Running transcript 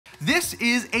This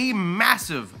is a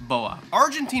massive boa.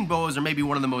 Argentine boas are maybe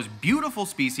one of the most beautiful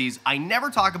species. I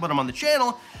never talk about them on the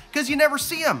channel because you never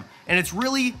see them, and it's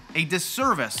really a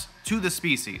disservice to the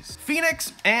species.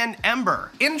 Phoenix and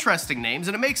Ember. Interesting names,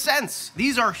 and it makes sense.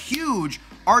 These are huge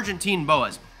Argentine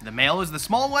boas. The male is the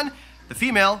small one, the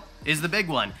female is the big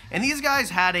one. And these guys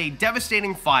had a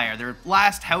devastating fire. Their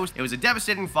last house, it was a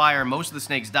devastating fire. Most of the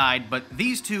snakes died, but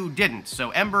these two didn't.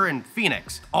 So Ember and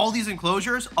Phoenix. All these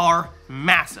enclosures are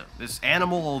massive. This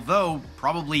animal, although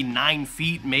probably 9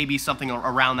 feet, maybe something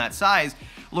around that size,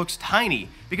 looks tiny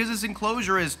because this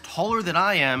enclosure is taller than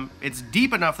I am. It's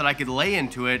deep enough that I could lay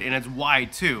into it, and it's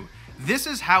wide too. This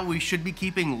is how we should be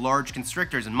keeping large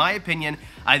constrictors. In my opinion,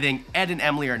 I think Ed and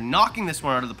Emily are knocking this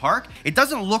one out of the park. It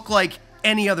doesn't look like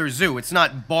any other zoo. It's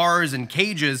not bars and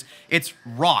cages, it's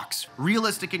rocks.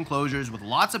 Realistic enclosures with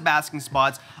lots of basking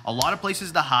spots, a lot of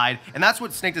places to hide, and that's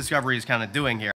what Snake Discovery is kind of doing here.